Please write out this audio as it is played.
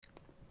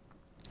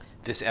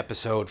This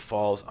episode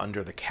falls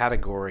under the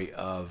category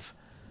of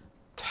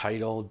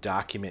title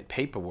document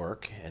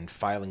paperwork and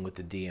filing with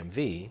the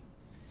DMV.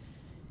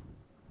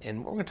 And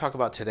what we're going to talk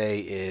about today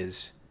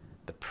is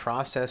the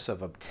process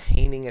of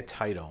obtaining a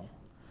title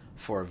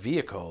for a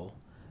vehicle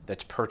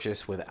that's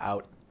purchased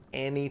without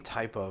any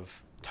type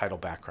of title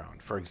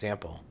background. For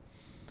example,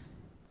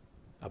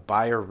 a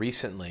buyer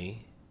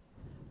recently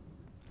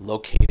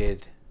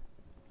located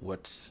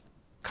what's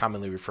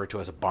commonly referred to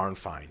as a barn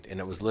find, and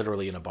it was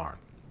literally in a barn.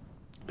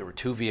 There were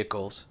two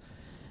vehicles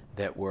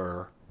that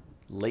were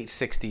late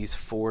 60s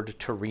Ford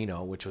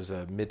Torino, which was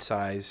a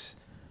midsize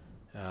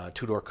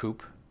two-door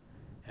coupe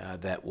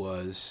that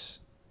was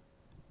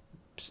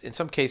in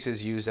some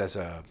cases used as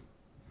a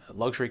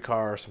luxury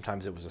car.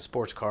 Sometimes it was a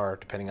sports car,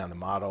 depending on the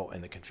model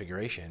and the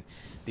configuration.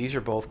 These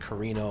are both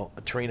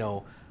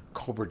Torino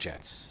Cobra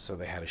jets. So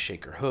they had a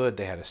shaker hood.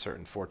 They had a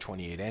certain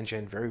 428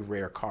 engine, very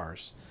rare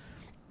cars.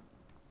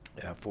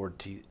 Ford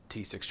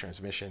T6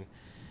 transmission.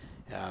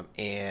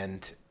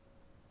 And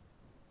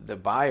the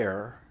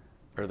buyer,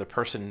 or the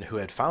person who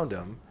had found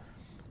them,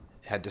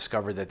 had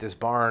discovered that this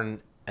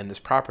barn and this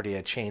property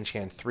had changed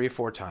hands 3 or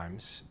 4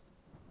 times.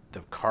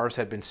 The cars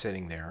had been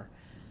sitting there.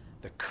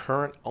 The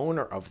current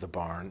owner of the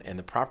barn and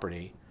the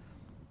property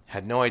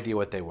had no idea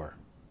what they were.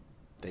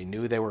 They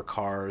knew they were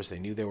cars. They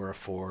knew they were a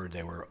Ford.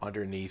 They were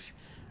underneath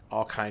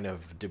all kind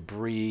of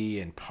debris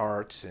and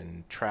parts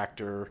and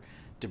tractor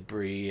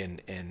debris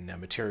and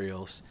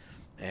materials.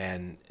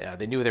 And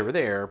they knew they were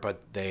there, but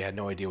they had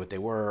no idea what they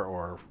were,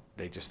 or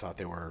they just thought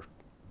they were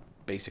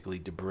basically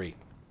debris.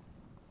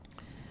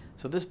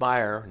 So this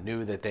buyer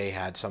knew that they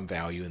had some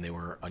value and they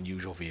were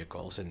unusual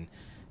vehicles, and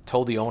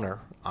told the owner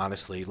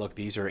honestly, look,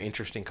 these are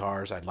interesting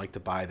cars. I'd like to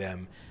buy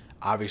them.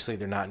 Obviously,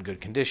 they're not in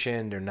good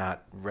condition. They're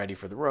not ready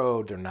for the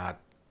road. They're not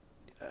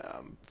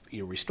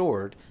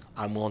restored.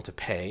 I'm willing to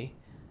pay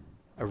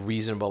a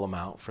reasonable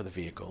amount for the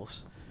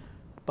vehicles.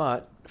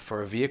 But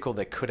for a vehicle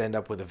that could end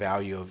up with a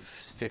value of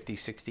 $50,000,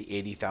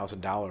 $60,000,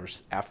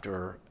 $80,000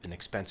 after an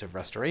expensive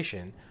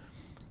restoration,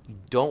 you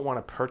don't want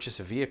to purchase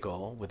a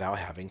vehicle without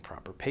having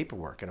proper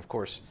paperwork. And of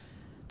course,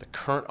 the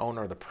current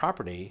owner of the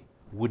property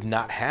would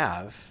not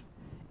have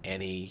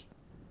any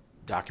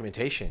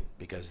documentation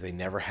because they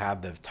never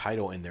had the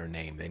title in their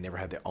name. They never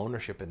had the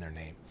ownership in their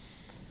name.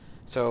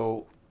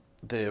 So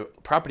the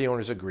property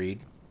owners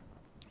agreed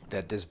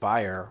that this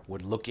buyer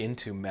would look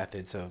into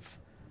methods of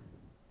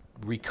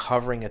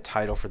recovering a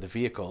title for the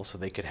vehicle so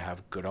they could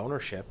have good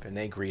ownership, and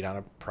they agreed on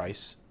a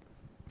price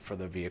for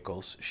the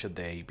vehicles should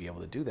they be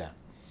able to do that.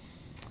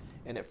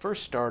 And it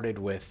first started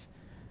with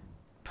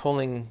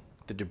pulling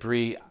the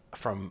debris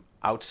from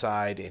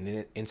outside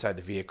and inside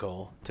the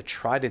vehicle to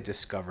try to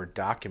discover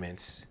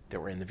documents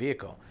that were in the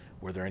vehicle.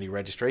 Were there any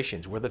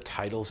registrations? Were the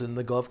titles in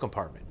the glove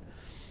compartment?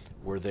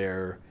 Were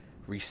there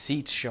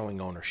receipts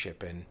showing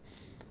ownership? And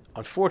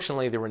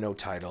unfortunately, there were no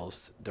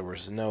titles. There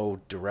was no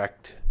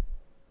direct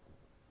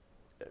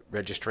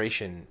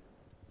registration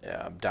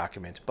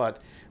documents,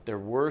 but there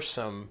were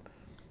some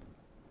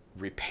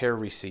repair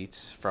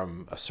receipts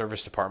from a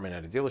service department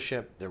at a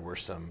dealership. There were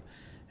some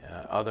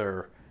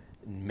other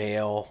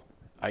mail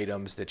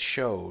items that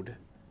showed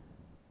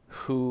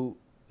who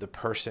the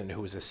person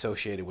who was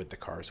associated with the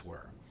cars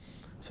were.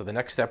 So the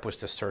next step was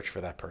to search for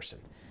that person.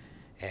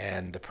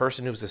 And the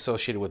person who was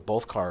associated with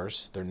both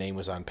cars, their name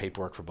was on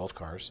paperwork for both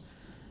cars,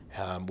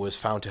 was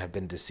found to have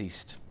been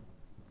deceased.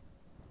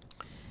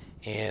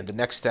 And the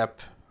next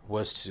step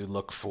was to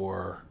look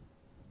for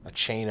a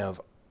chain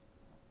of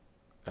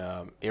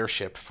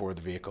heirship for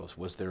the vehicles.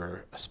 Was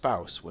there a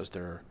spouse? Was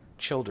there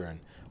children?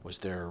 Was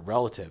there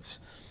relatives?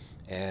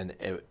 And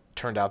it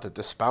turned out that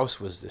the spouse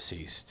was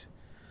deceased.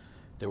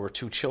 There were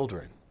 2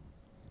 children,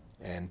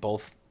 and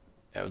both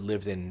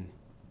lived in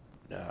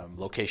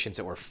locations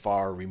that were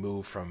far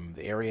removed from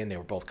the area, and they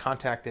were both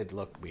contacted.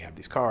 Look, we have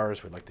these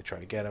cars. We'd like to try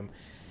to get them.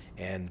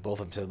 And both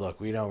of them said, look,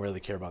 we don't really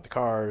care about the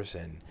cars,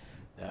 and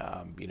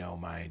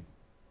my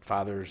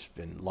father's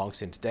been long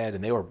since dead,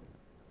 and they were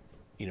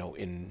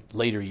in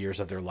later years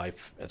of their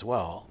life as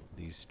well,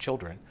 these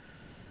children.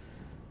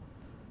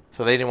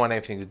 So they didn't want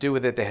anything to do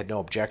with it. They had no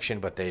objection,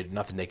 but they had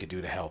nothing they could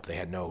do to help. They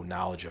had no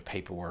knowledge of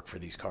paperwork for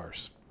these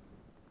cars.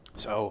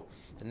 So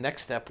the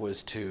next step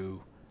was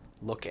to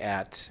look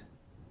at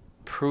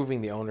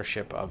proving the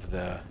ownership of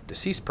the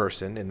deceased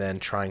person and then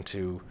trying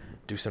to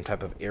do some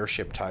type of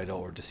heirship title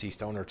or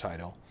deceased owner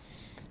title.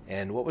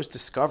 And what was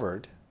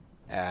discovered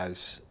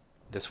as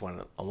this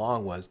went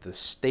along was the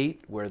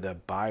state where the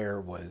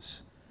buyer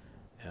was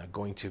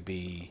going to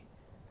be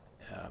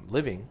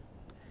living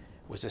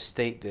was a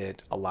state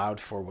that allowed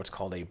for what's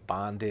called a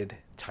bonded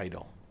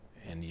title.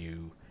 And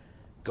you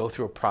go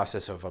through a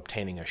process of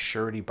obtaining a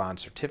surety bond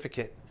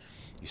certificate.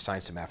 You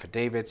sign some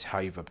affidavits, how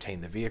you've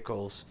obtained the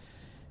vehicles.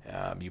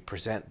 You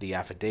present the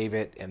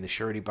affidavit and the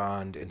surety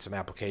bond and some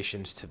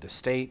applications to the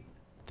state,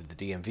 to the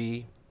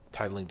DMV,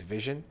 titling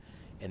division,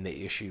 and they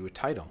issue you a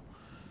title.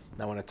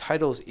 Now, when a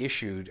title is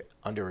issued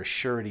under a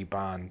surety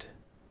bond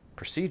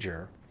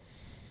procedure,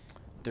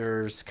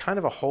 there's kind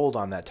of a hold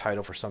on that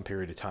title for some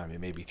period of time. It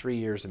may be 3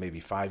 years, it may be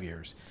 5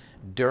 years,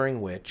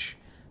 during which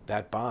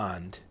that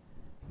bond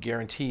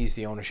guarantees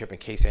the ownership in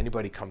case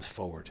anybody comes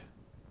forward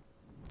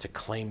to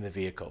claim the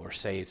vehicle or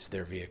say it's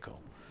their vehicle.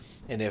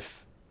 And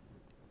if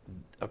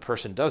a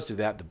person does do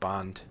that, the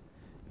bond,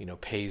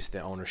 pays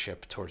the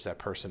ownership towards that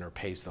person or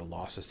pays the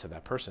losses to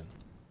that person.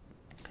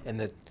 And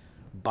the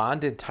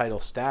bonded title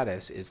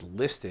status is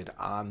listed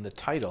on the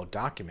title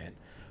document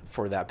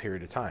for that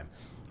period of time.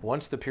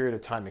 Once the period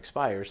of time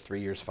expires,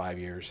 3 years, 5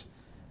 years,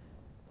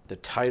 the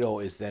title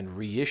is then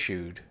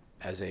reissued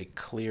as a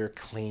clear,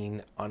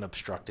 clean,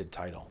 unobstructed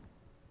title.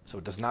 So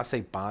it does not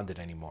say bonded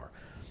anymore.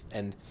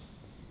 And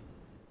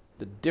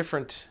the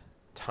different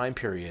time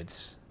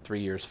periods, 3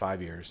 years,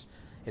 5 years,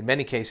 in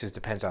many cases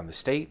depends on the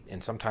state,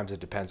 and sometimes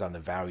it depends on the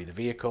value of the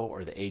vehicle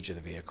or the age of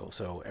the vehicle.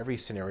 So every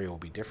scenario will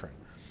be different.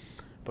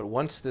 But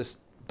once this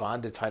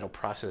bonded title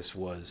process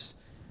was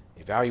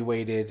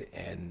evaluated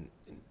and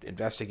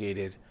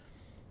investigated,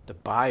 the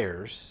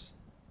buyers,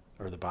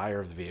 or the buyer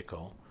of the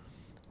vehicle,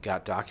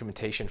 got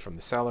documentation from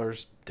the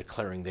sellers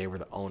declaring they were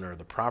the owner of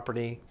the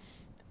property,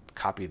 a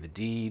copy of the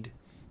deed.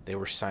 They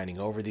were signing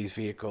over these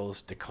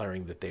vehicles,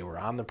 declaring that they were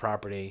on the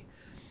property.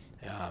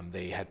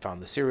 They had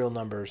found the serial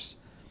numbers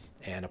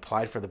and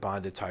applied for the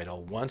bonded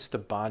title. Once the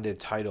bonded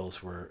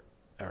titles were,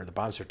 or the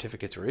bond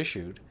certificates were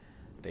issued,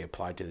 they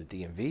applied to the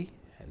DMV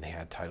and they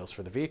had titles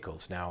for the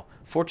vehicles. Now,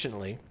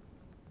 fortunately,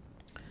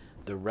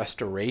 the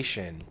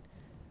restoration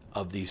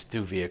of these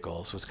two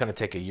vehicles was going to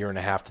take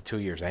 1.5 to 2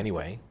 years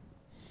anyway.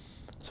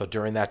 So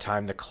during that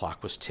time, the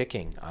clock was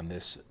ticking on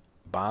this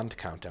bond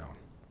countdown.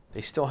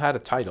 They still had a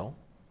title.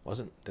 It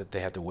wasn't that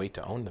they had to wait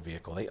to own the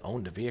vehicle. They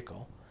owned the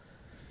vehicle.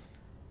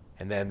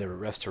 And then the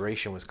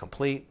restoration was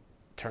complete.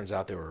 Turns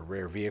out there were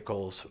rare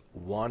vehicles.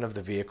 One of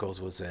the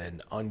vehicles was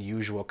an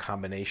unusual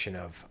combination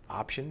of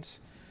options.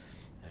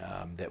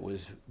 That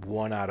was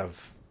one out of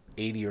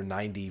 80 or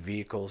 90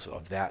 vehicles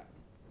of that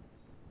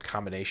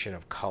combination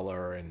of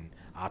color and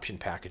option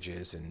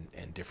packages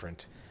and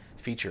different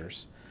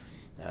features.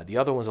 The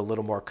other one was a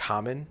little more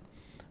common,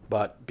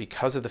 but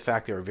because of the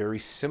fact they were very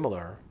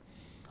similar,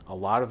 a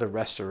lot of the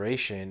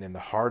restoration and the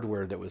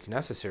hardware that was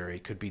necessary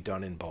could be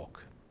done in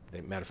bulk.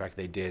 Matter of fact,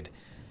 they did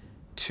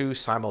 2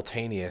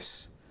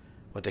 simultaneous,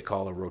 what they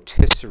call a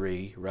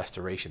rotisserie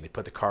restoration. They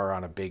put the car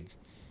on a big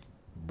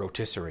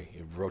rotisserie.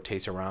 It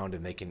rotates around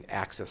and they can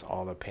access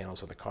all the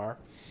panels of the car.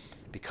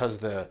 Because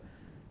the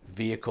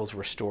vehicles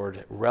were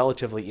stored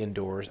relatively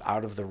indoors,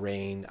 out of the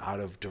rain, out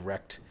of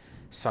direct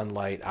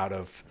sunlight, out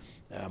of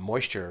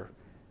moisture,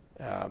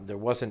 there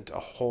wasn't a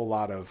whole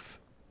lot of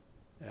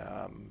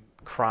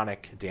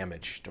chronic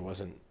damage. There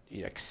wasn't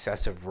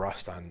excessive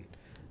rust on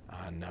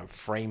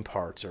frame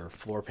parts or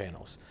floor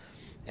panels.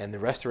 And the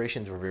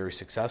restorations were very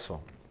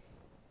successful.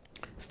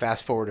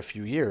 Fast forward a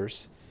few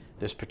years,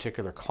 this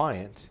particular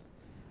client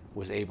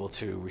was able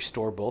to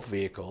restore both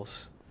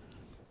vehicles,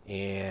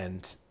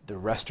 and the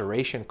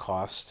restoration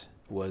cost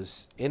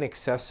was in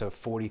excess of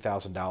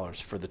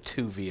 $40,000 for the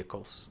 2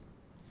 vehicles.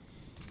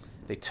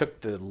 They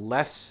took the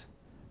less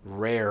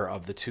rare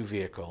of the 2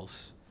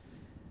 vehicles,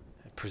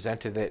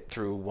 presented it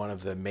through one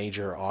of the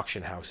major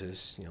auction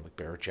houses, like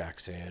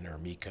Barrett-Jackson or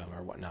Mecum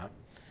or whatnot,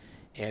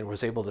 and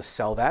was able to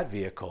sell that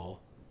vehicle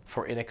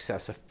for in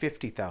excess of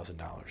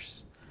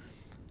 $50,000.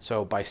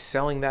 So by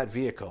selling that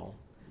vehicle,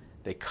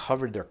 they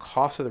covered their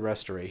cost of the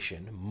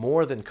restoration,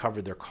 more than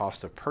covered their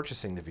cost of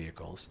purchasing the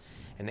vehicles,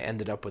 and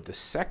ended up with the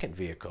second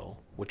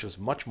vehicle, which was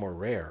much more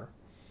rare,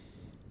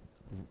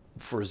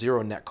 for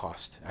 0 net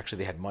cost. Actually,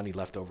 they had money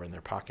left over in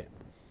their pocket.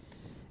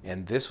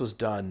 And this was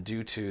done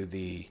due to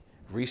the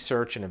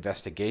research and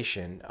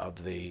investigation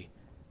of the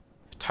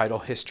title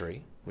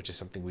history, which is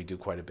something we do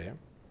quite a bit,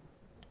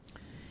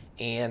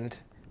 and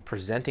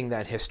presenting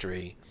that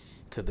history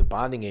to the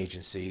bonding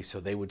agency so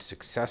they would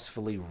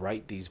successfully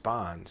write these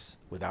bonds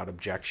without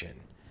objection.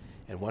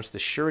 And once the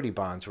surety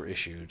bonds were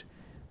issued,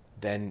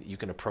 then you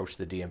can approach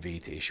the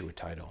DMV to issue a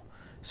title.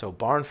 So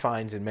barn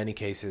finds in many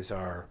cases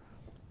are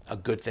a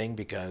good thing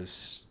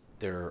because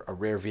they're a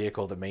rare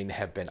vehicle that may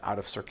have been out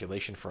of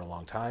circulation for a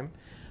long time.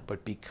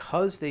 But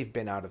because they've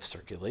been out of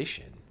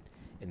circulation,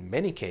 in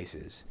many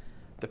cases,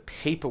 the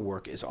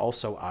paperwork is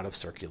also out of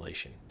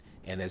circulation.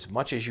 And as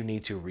much as you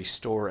need to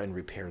restore and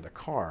repair the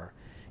car,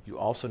 you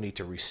also need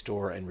to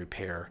restore and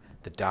repair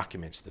the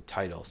documents, the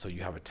title, so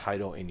you have a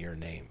title in your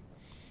name.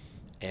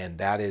 And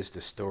that is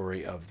the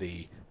story of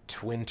the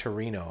twin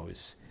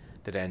Torinos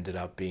that ended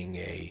up being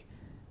a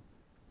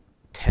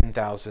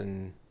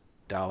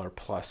 $10,000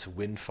 plus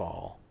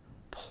windfall,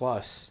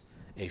 plus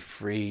a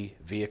free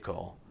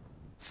vehicle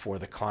for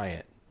the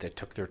client that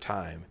took their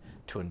time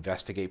to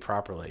investigate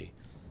properly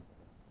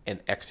and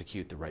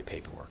execute the right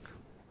paperwork.